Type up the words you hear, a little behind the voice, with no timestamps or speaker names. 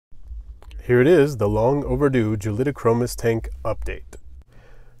Here it is, the long overdue Julidochromis tank update.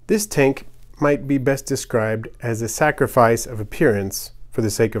 This tank might be best described as a sacrifice of appearance for the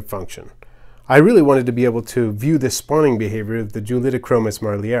sake of function. I really wanted to be able to view the spawning behavior of the Julidochromis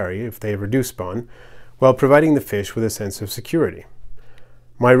marlieri, if they ever do spawn, while providing the fish with a sense of security.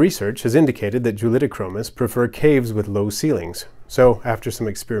 My research has indicated that Julidochromis prefer caves with low ceilings, so after some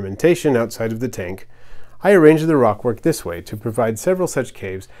experimentation outside of the tank, I arranged the rockwork this way to provide several such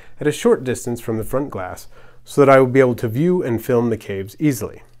caves at a short distance from the front glass so that I would be able to view and film the caves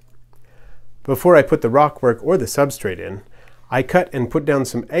easily. Before I put the rockwork or the substrate in, I cut and put down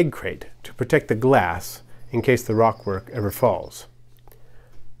some egg crate to protect the glass in case the rockwork ever falls.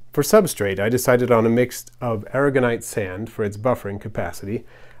 For substrate, I decided on a mix of aragonite sand for its buffering capacity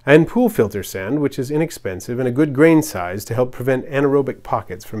and pool filter sand, which is inexpensive and a good grain size to help prevent anaerobic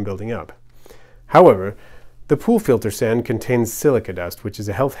pockets from building up. However, the pool filter sand contains silica dust, which is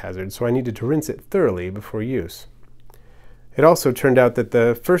a health hazard, so I needed to rinse it thoroughly before use. It also turned out that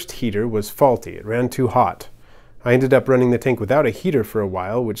the first heater was faulty. It ran too hot. I ended up running the tank without a heater for a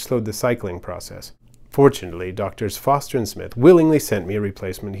while, which slowed the cycling process. Fortunately, Doctors Foster and Smith willingly sent me a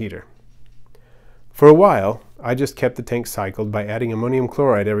replacement heater. For a while, I just kept the tank cycled by adding ammonium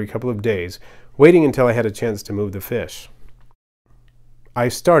chloride every couple of days, waiting until I had a chance to move the fish. I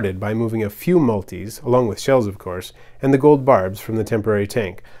started by moving a few multis, along with shells of course, and the gold barbs from the temporary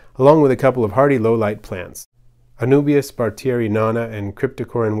tank, along with a couple of hardy low-light plants, Anubias bartieri nana and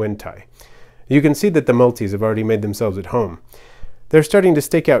Cryptocorin wentai. You can see that the multis have already made themselves at home. They're starting to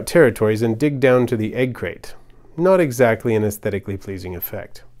stake out territories and dig down to the egg crate. Not exactly an aesthetically pleasing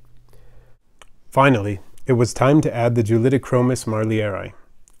effect. Finally, it was time to add the Julidochromis marlieri.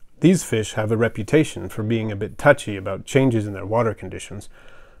 These fish have a reputation for being a bit touchy about changes in their water conditions,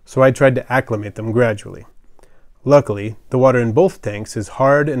 so I tried to acclimate them gradually. Luckily, the water in both tanks is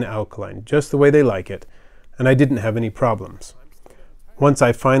hard and alkaline, just the way they like it, and I didn't have any problems. Once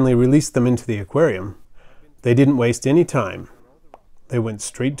I finally released them into the aquarium, they didn't waste any time. They went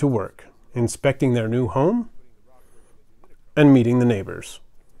straight to work, inspecting their new home and meeting the neighbors.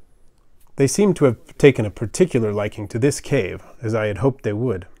 They seemed to have taken a particular liking to this cave, as I had hoped they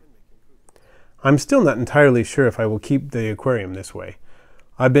would. I'm still not entirely sure if I will keep the aquarium this way.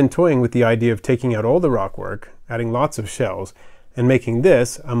 I've been toying with the idea of taking out all the rockwork, adding lots of shells, and making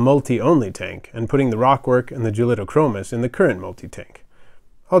this a multi-only tank, and putting the rockwork and the Julidochromis in the current multi-tank.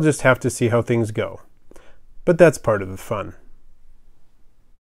 I'll just have to see how things go. But that's part of the fun.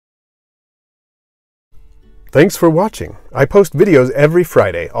 Thanks for watching. I post videos every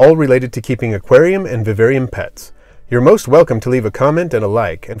Friday, all related to keeping aquarium and vivarium pets. You're most welcome to leave a comment and a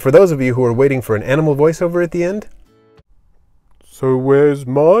like, and for those of you who are waiting for an animal voiceover at the end, so where's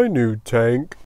my new tank?